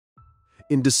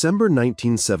In December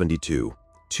 1972,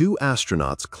 two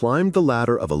astronauts climbed the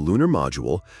ladder of a lunar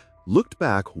module, looked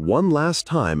back one last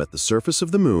time at the surface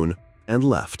of the moon, and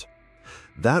left.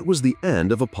 That was the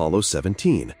end of Apollo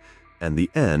 17, and the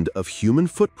end of human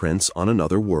footprints on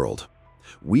another world.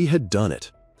 We had done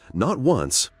it, not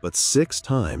once, but 6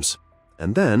 times.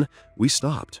 And then we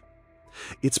stopped.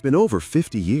 It's been over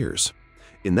 50 years.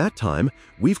 In that time,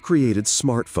 we've created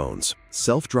smartphones,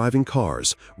 self-driving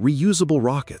cars, reusable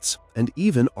rockets, and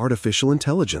even artificial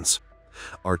intelligence.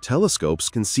 Our telescopes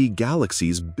can see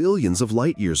galaxies billions of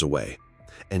light years away.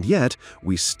 And yet,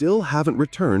 we still haven't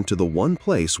returned to the one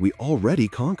place we already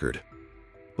conquered.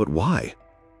 But why?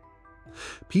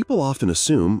 People often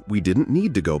assume we didn't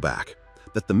need to go back,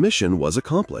 that the mission was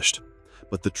accomplished.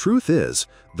 But the truth is,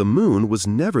 the moon was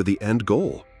never the end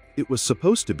goal. It was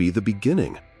supposed to be the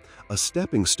beginning. A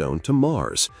stepping stone to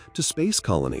Mars, to space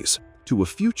colonies, to a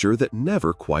future that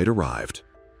never quite arrived.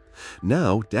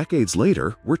 Now, decades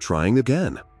later, we're trying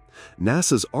again.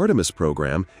 NASA's Artemis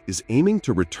program is aiming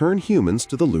to return humans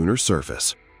to the lunar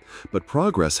surface. But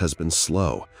progress has been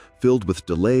slow, filled with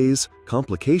delays,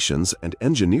 complications, and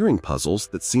engineering puzzles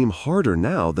that seem harder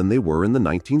now than they were in the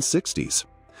 1960s.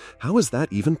 How is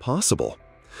that even possible?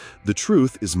 The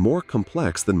truth is more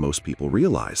complex than most people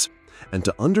realize. And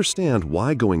to understand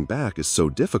why going back is so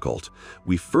difficult,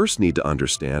 we first need to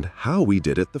understand how we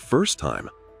did it the first time.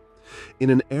 In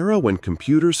an era when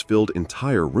computers filled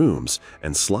entire rooms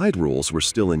and slide rules were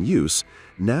still in use,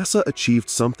 NASA achieved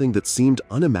something that seemed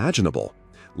unimaginable: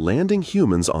 landing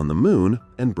humans on the moon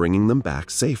and bringing them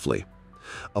back safely.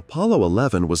 Apollo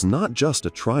 11 was not just a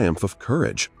triumph of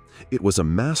courage. It was a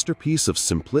masterpiece of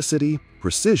simplicity,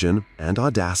 precision, and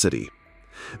audacity.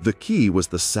 The key was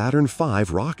the Saturn V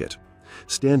rocket.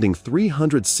 Standing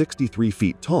 363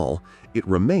 feet tall, it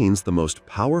remains the most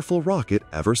powerful rocket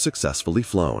ever successfully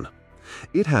flown.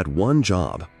 It had one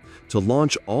job: to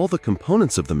launch all the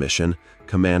components of the mission,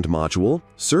 command module,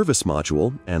 service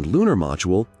module, and lunar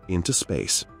module, into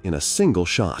space in a single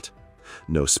shot.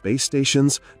 No space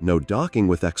stations, no docking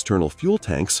with external fuel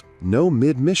tanks, no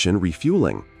mid-mission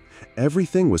refueling.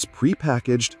 Everything was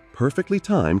pre-packaged, perfectly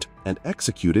timed, and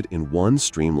executed in one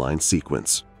streamlined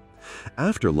sequence.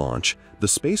 After launch, the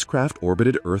spacecraft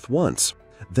orbited Earth once,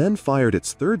 then fired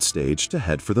its third stage to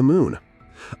head for the moon.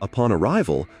 Upon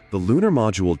arrival, the lunar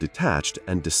module detached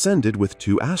and descended with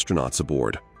 2 astronauts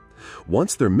aboard.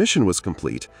 Once their mission was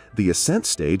complete, the ascent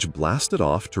stage blasted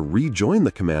off to rejoin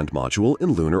the command module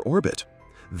in lunar orbit.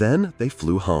 Then they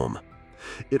flew home.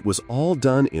 It was all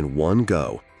done in one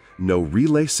go. No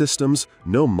relay systems,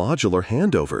 no modular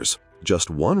handovers, just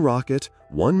one rocket,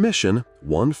 one mission,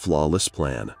 one flawless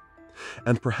plan.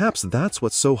 And perhaps that's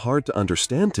what's so hard to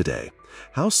understand today: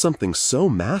 how something so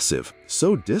massive,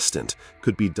 so distant,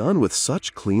 could be done with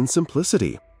such clean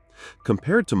simplicity.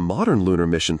 Compared to modern lunar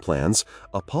mission plans,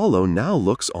 Apollo now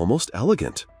looks almost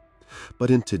elegant.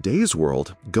 But in today's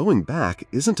world, going back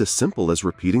isn't as simple as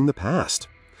repeating the past.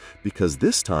 Because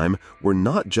this time, we're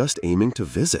not just aiming to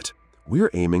visit,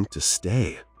 we're aiming to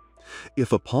stay.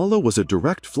 If Apollo was a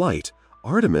direct flight,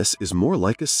 Artemis is more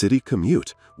like a city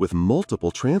commute with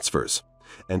multiple transfers,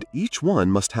 and each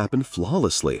one must happen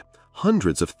flawlessly,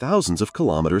 hundreds of thousands of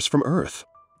kilometers from Earth.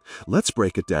 Let's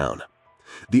break it down.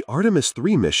 The Artemis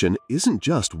 3 mission isn't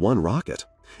just one rocket.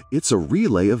 It's a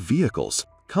relay of vehicles,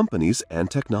 companies,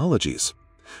 and technologies.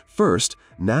 First,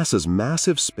 NASA's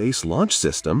massive Space Launch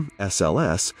System,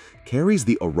 SLS, carries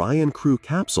the Orion crew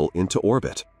capsule into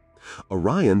orbit.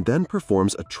 Orion then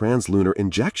performs a translunar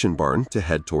injection burn to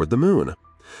head toward the moon.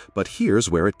 But here's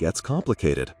where it gets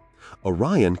complicated.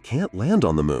 Orion can't land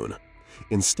on the moon.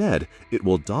 Instead, it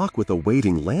will dock with a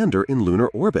waiting lander in lunar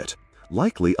orbit,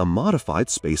 likely a modified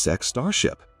SpaceX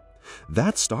Starship.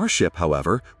 That Starship,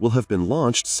 however, will have been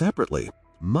launched separately,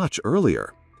 much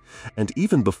earlier. And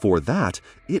even before that,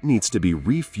 it needs to be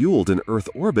refueled in Earth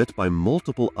orbit by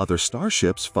multiple other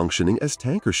starships functioning as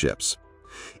tanker ships.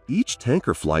 Each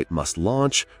tanker flight must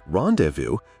launch,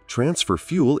 rendezvous, transfer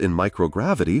fuel in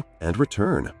microgravity, and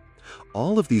return.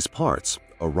 All of these parts,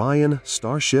 Orion,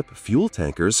 Starship, fuel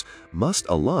tankers, must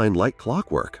align like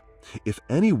clockwork. If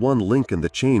any one link in the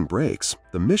chain breaks,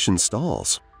 the mission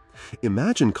stalls.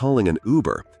 Imagine calling an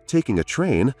Uber, taking a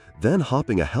train, then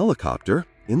hopping a helicopter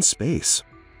in space.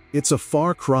 It's a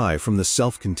far cry from the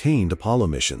self-contained Apollo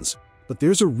missions, but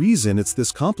there's a reason it's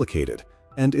this complicated,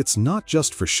 and it's not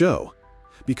just for show.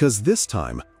 Because this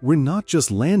time, we're not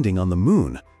just landing on the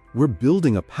moon, we're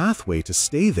building a pathway to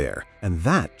stay there, and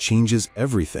that changes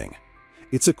everything.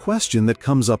 It's a question that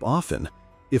comes up often.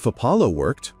 If Apollo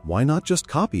worked, why not just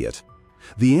copy it?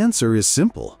 The answer is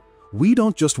simple. We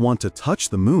don't just want to touch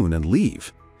the moon and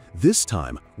leave. This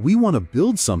time, we want to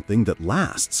build something that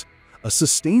lasts, a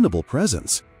sustainable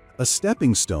presence, a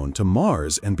stepping stone to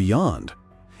Mars and beyond.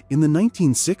 In the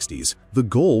 1960s, the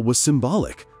goal was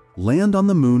symbolic: land on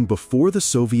the moon before the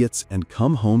Soviets and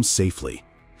come home safely.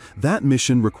 That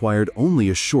mission required only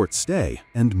a short stay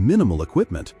and minimal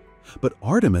equipment. But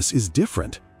Artemis is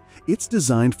different. It's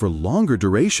designed for longer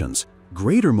durations,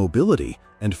 greater mobility,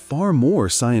 and far more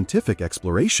scientific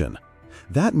exploration.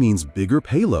 That means bigger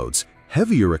payloads,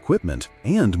 heavier equipment,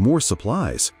 and more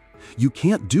supplies. You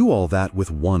can't do all that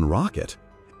with one rocket.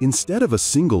 Instead of a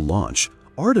single launch,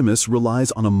 Artemis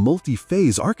relies on a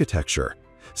multi-phase architecture.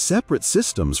 Separate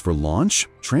systems for launch,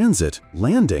 transit,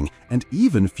 landing, and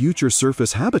even future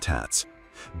surface habitats.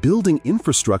 Building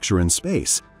infrastructure in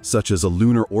space, such as a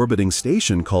lunar orbiting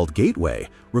station called Gateway,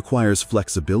 requires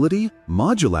flexibility,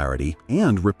 modularity,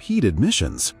 and repeated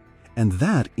missions. And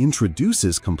that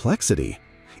introduces complexity.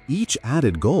 Each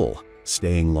added goal,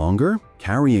 staying longer,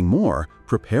 carrying more,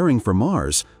 preparing for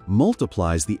Mars,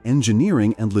 multiplies the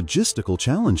engineering and logistical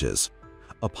challenges.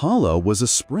 Apollo was a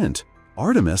sprint.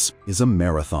 Artemis is a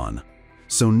marathon.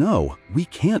 So no, we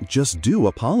can't just do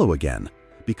Apollo again,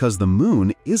 because the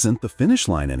moon isn't the finish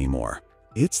line anymore.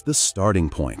 It's the starting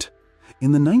point.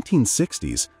 In the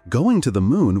 1960s, going to the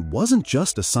moon wasn't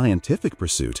just a scientific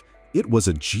pursuit, it was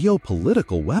a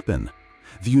geopolitical weapon.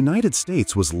 The United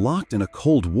States was locked in a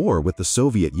Cold War with the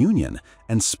Soviet Union,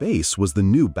 and space was the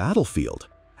new battlefield.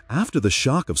 After the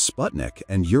shock of Sputnik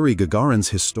and Yuri Gagarin's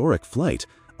historic flight,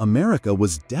 America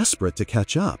was desperate to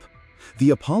catch up.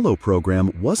 The Apollo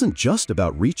program wasn't just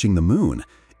about reaching the moon,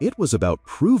 it was about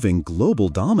proving global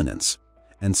dominance.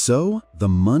 And so, the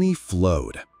money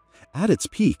flowed. At its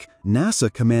peak,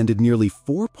 NASA commanded nearly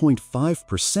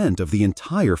 4.5% of the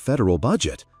entire federal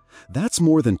budget. That's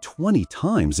more than 20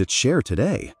 times its share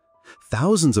today.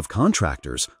 Thousands of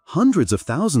contractors, hundreds of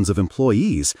thousands of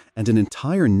employees, and an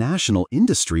entire national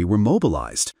industry were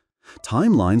mobilized.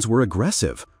 Timelines were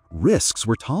aggressive, risks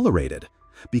were tolerated,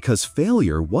 because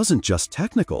failure wasn't just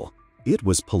technical, it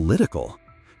was political.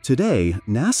 Today,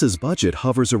 NASA's budget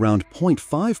hovers around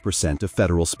 0.5% of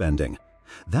federal spending.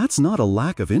 That's not a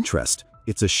lack of interest,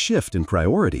 it's a shift in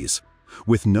priorities.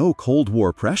 With no Cold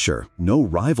War pressure, no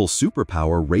rival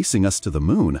superpower racing us to the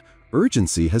moon,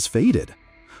 urgency has faded.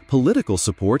 Political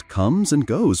support comes and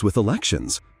goes with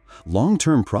elections.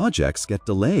 Long-term projects get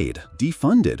delayed,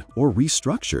 defunded, or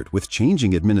restructured with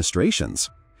changing administrations.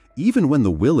 Even when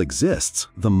the will exists,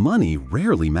 the money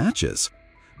rarely matches.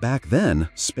 Back then,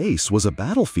 space was a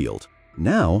battlefield.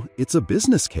 Now, it's a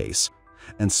business case.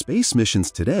 And space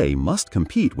missions today must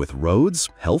compete with roads,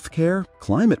 healthcare,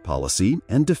 climate policy,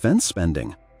 and defense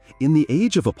spending. In the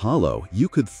age of Apollo, you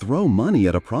could throw money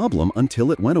at a problem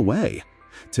until it went away.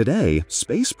 Today,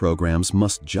 space programs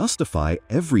must justify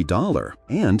every dollar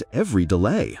and every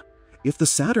delay. If the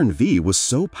Saturn V was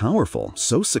so powerful,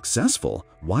 so successful,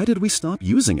 why did we stop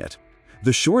using it?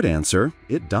 The short answer,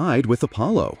 it died with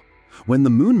Apollo. When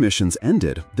the moon missions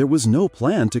ended, there was no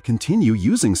plan to continue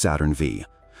using Saturn V.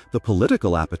 The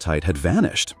political appetite had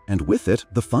vanished, and with it,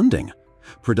 the funding.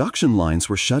 Production lines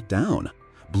were shut down.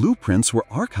 Blueprints were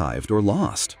archived or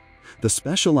lost. The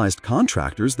specialized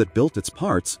contractors that built its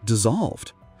parts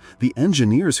dissolved. The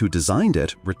engineers who designed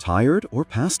it retired or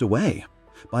passed away.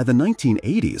 By the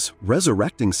 1980s,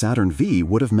 resurrecting Saturn V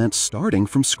would have meant starting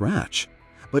from scratch.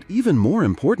 But even more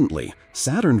importantly,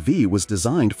 Saturn V was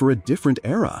designed for a different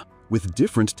era, with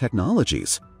different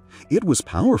technologies. It was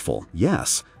powerful,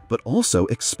 yes, but also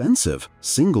expensive,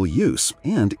 single-use,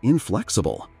 and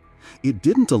inflexible. It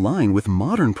didn't align with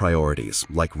modern priorities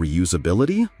like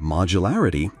reusability,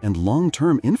 modularity, and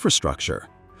long-term infrastructure.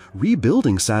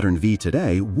 Rebuilding Saturn V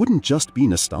today wouldn't just be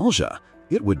nostalgia,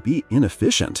 it would be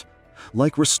inefficient.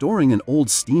 Like restoring an old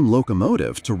steam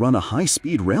locomotive to run a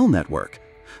high-speed rail network.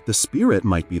 The spirit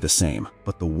might be the same,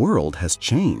 but the world has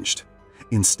changed.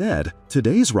 Instead,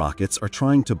 today's rockets are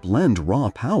trying to blend raw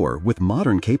power with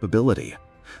modern capability.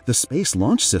 The Space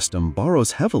Launch System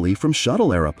borrows heavily from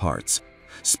shuttle-era parts.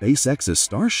 SpaceX's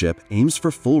Starship aims for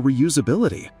full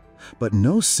reusability. But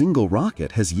no single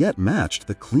rocket has yet matched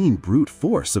the clean brute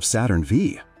force of Saturn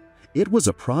V. It was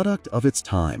a product of its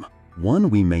time, one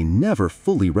we may never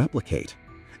fully replicate.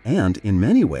 And in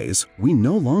many ways, we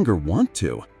no longer want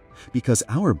to. Because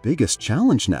our biggest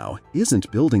challenge now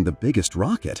isn't building the biggest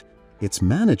rocket, it's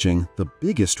managing the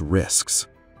biggest risks.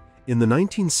 In the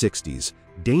 1960s,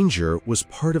 danger was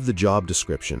part of the job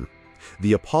description.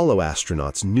 The Apollo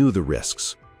astronauts knew the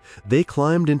risks. They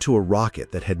climbed into a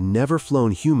rocket that had never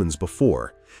flown humans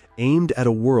before, aimed at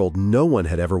a world no one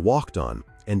had ever walked on,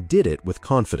 and did it with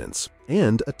confidence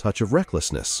and a touch of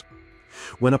recklessness.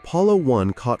 When Apollo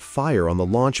 1 caught fire on the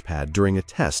launch pad during a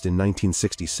test in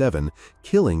 1967,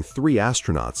 killing 3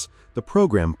 astronauts, the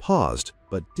program paused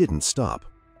but didn't stop.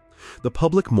 The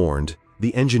public mourned,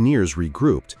 the engineers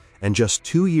regrouped, and just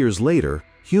 2 years later,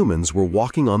 humans were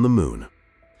walking on the moon.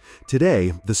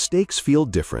 Today, the stakes feel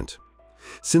different.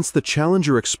 Since the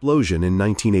Challenger explosion in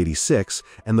 1986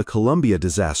 and the Columbia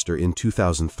disaster in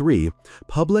 2003,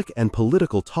 public and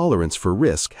political tolerance for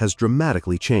risk has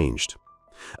dramatically changed.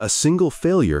 A single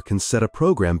failure can set a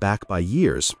program back by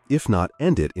years, if not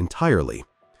end it entirely.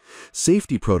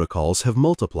 Safety protocols have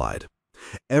multiplied.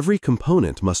 Every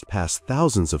component must pass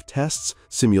thousands of tests,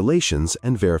 simulations,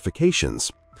 and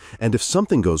verifications. And if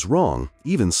something goes wrong,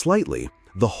 even slightly,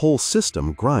 the whole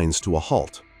system grinds to a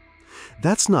halt.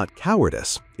 That's not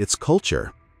cowardice, it's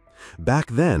culture. Back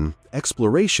then,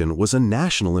 exploration was a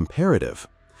national imperative.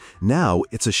 Now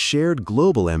it's a shared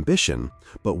global ambition,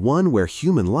 but one where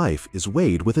human life is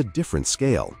weighed with a different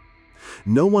scale.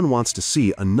 No one wants to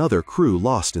see another crew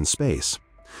lost in space.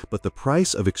 But the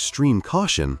price of extreme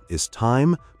caution is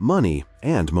time, money,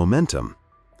 and momentum.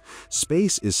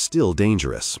 Space is still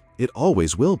dangerous. It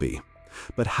always will be.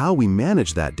 But how we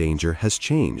manage that danger has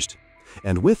changed.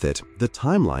 And with it, the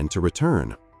timeline to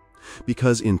return.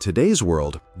 Because in today's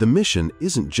world, the mission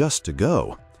isn't just to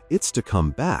go. It's to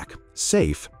come back,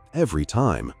 safe, every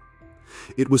time.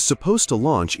 It was supposed to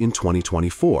launch in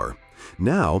 2024.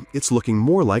 Now, it's looking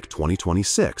more like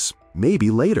 2026, maybe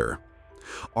later.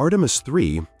 Artemis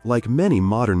 3, like many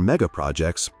modern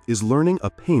megaprojects, is learning a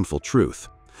painful truth.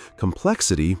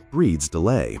 Complexity breeds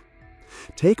delay.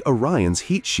 Take Orion's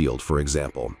heat shield, for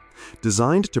example.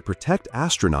 Designed to protect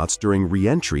astronauts during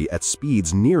re-entry at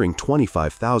speeds nearing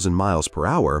 25,000 miles per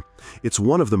hour, it's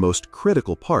one of the most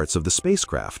critical parts of the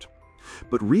spacecraft.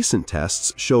 But recent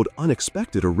tests showed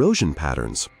unexpected erosion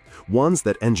patterns, ones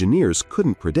that engineers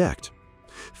couldn't predict.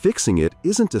 Fixing it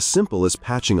isn't as simple as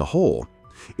patching a hole.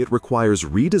 It requires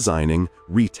redesigning,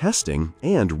 retesting,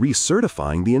 and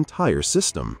recertifying the entire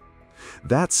system.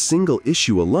 That single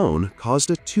issue alone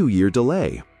caused a 2-year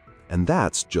delay. And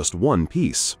that's just one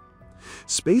piece.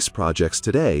 Space projects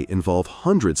today involve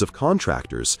hundreds of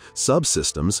contractors,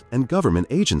 subsystems, and government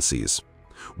agencies.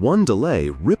 One delay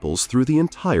ripples through the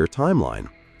entire timeline.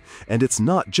 And it's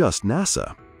not just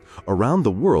NASA. Around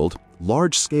the world,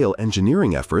 large-scale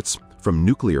engineering efforts, from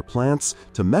nuclear plants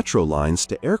to metro lines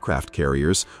to aircraft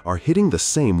carriers, are hitting the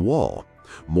same wall.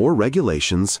 More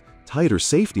regulations, tighter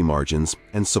safety margins,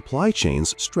 and supply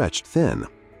chains stretched thin.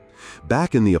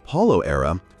 Back in the Apollo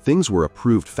era, things were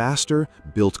approved faster,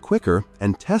 built quicker,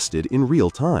 and tested in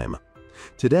real time.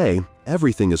 Today,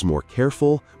 everything is more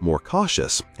careful, more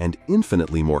cautious, and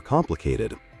infinitely more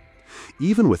complicated.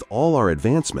 Even with all our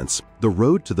advancements, the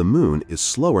road to the moon is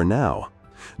slower now.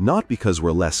 Not because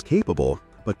we're less capable,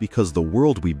 but because the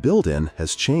world we build in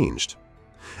has changed.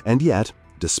 And yet,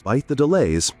 despite the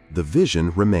delays, the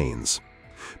vision remains.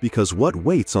 Because what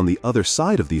waits on the other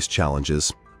side of these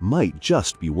challenges might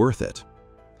just be worth it.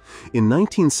 In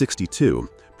 1962,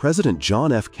 President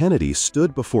John F. Kennedy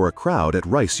stood before a crowd at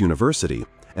Rice University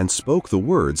and spoke the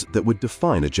words that would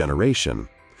define a generation.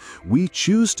 We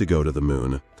choose to go to the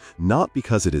moon, not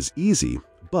because it is easy,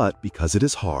 but because it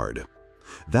is hard.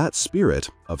 That spirit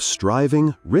of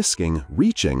striving, risking,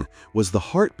 reaching was the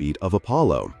heartbeat of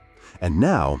Apollo, and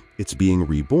now it's being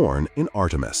reborn in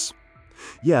Artemis.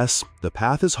 Yes, the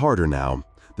path is harder now,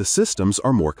 the systems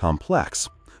are more complex,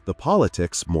 the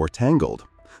politics more tangled,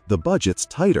 the budgets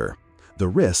tighter, the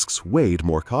risks weighed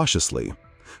more cautiously.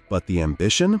 But the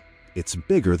ambition? It's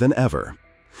bigger than ever.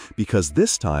 Because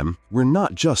this time, we're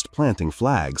not just planting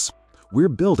flags, we're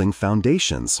building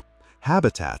foundations,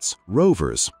 habitats,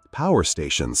 rovers, power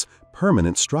stations,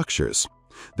 permanent structures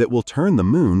that will turn the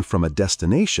moon from a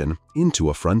destination into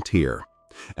a frontier.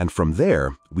 And from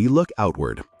there, we look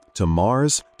outward, to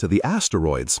Mars, to the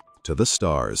asteroids, to the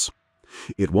stars.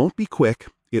 It won't be quick,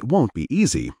 it won't be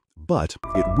easy, but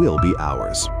it will be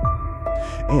ours.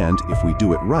 And if we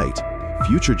do it right,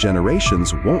 future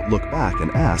generations won't look back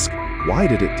and ask, why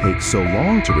did it take so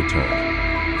long to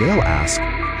return? They'll ask,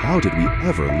 how did we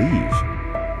ever leave?